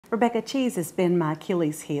Rebecca, cheese has been my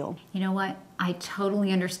Achilles heel. You know what? I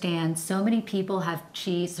totally understand. So many people have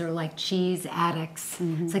cheese, they're like cheese addicts.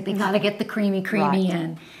 It's like they gotta get the creamy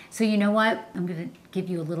in. So you know what? I'm gonna give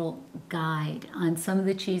you a little guide on some of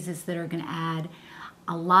the cheeses that are gonna add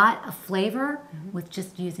a lot of flavor with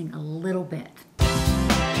just using a little bit.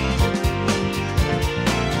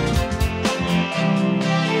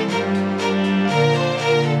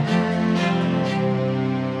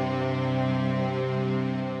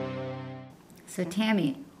 So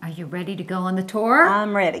Tammie, are you ready to go on the tour?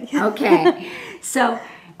 I'm ready. Okay. So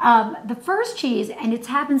the first cheese, and it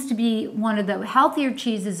happens to be one of the healthier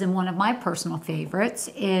cheeses and one of my personal favorites,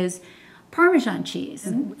 is Parmesan cheese.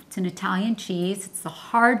 It's an Italian cheese. It's the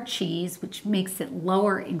hard cheese, which makes it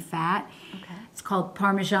lower in fat. Okay. It's called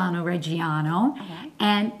Parmigiano Reggiano.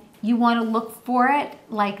 And you want to look for it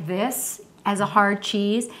like this as a hard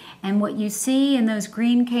cheese. And what you see in those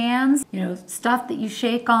green cans, you know, stuff that you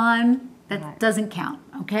shake on, that doesn't count,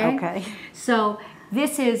 okay? Okay. So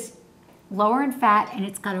this is lower in fat, and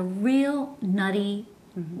it's got a real nutty,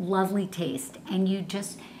 lovely taste. And you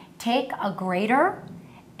just take a grater,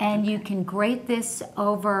 and you can grate this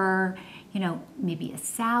over, you know, maybe a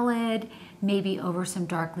salad, maybe over some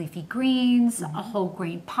dark leafy greens, a whole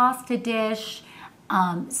grain pasta dish,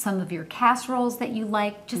 some of your casseroles that you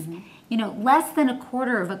like. Just, you know, less than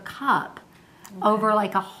 1/4 of a cup over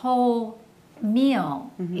like a whole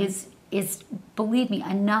meal is, believe me,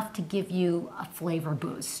 enough to give you a flavor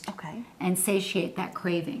boost and satiate that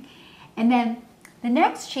craving. And then the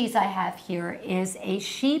next cheese I have here is a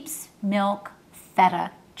sheep's milk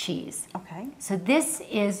feta cheese. Okay. So this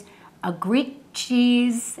is a Greek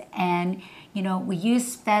cheese, and you know, we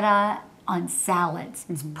use feta on salads.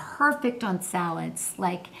 It's perfect on salads,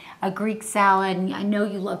 like a Greek salad. And I know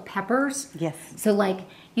you love peppers. Yes. So like,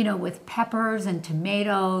 you know, with peppers and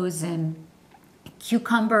tomatoes and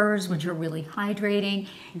cucumbers, which are really hydrating,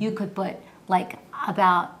 you could put like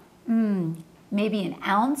about maybe an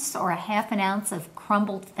ounce or a half an ounce of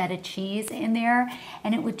crumbled feta cheese in there,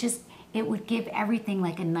 and it would just, it would give everything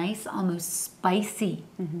like a nice, almost spicy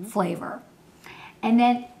flavor. And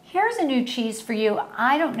then here's a new cheese for you.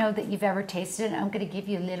 I don't know that you've ever tasted it. I'm going to give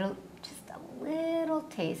you a little, just a little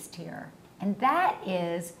taste here. And that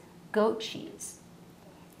is goat cheese.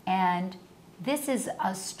 And this is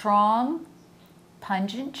a strong,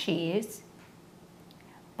 pungent cheese,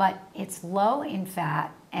 but it's low in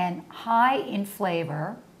fat and high in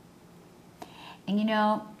flavor. And you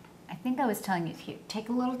know, I think I was telling you here, take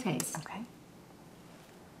a little taste. Okay.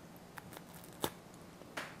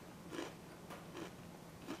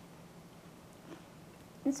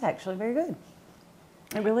 It's actually very good.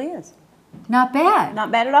 It really is. Not bad.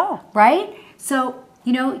 Not bad at all. Right? So,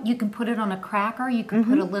 you know, you can put it on a cracker. You can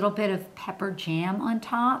put a little bit of pepper jam on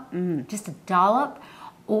top, just a dollop.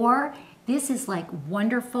 Or this is like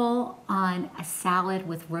wonderful on a salad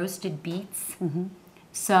with roasted beets.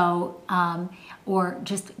 So, or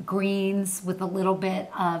just greens with a little bit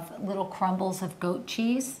of little crumbles of goat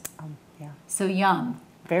cheese. Yeah. So yum.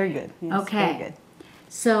 Very good. Yes, Okay. Very good.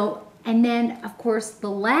 So, and then of course the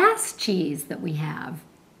last cheese that we have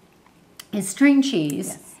is string cheese.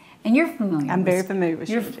 Yes. And you're familiar. I'm very familiar with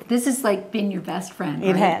string cheese. This has like been your best friend,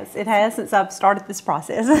 right? It has. It has since I've started this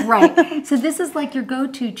process. Right. So this is like your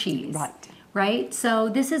go-to cheese. Right. Right? So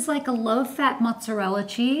this is like a low-fat mozzarella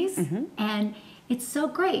cheese, and it's so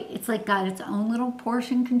great. It's like got its own little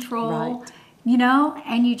portion control, Right. you know,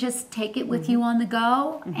 and you just take it with you on the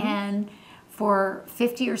go, and for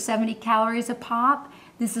 50 or 70 calories a pop,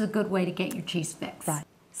 this is a good way to get your cheese fix. Right.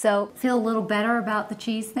 So feel a little better about the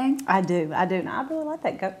cheese thing? I do. And I really like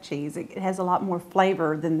that goat cheese. It has a lot more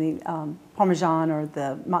flavor than the Parmesan or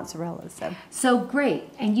the mozzarella. So great.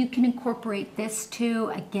 And you can incorporate this too,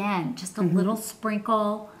 again, just a little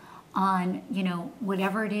sprinkle on, you know,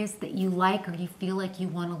 whatever it is that you like or you feel like you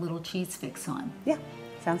want a little cheese fix on. Yeah,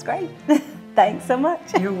 sounds great. Thanks so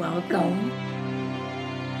much. You're welcome.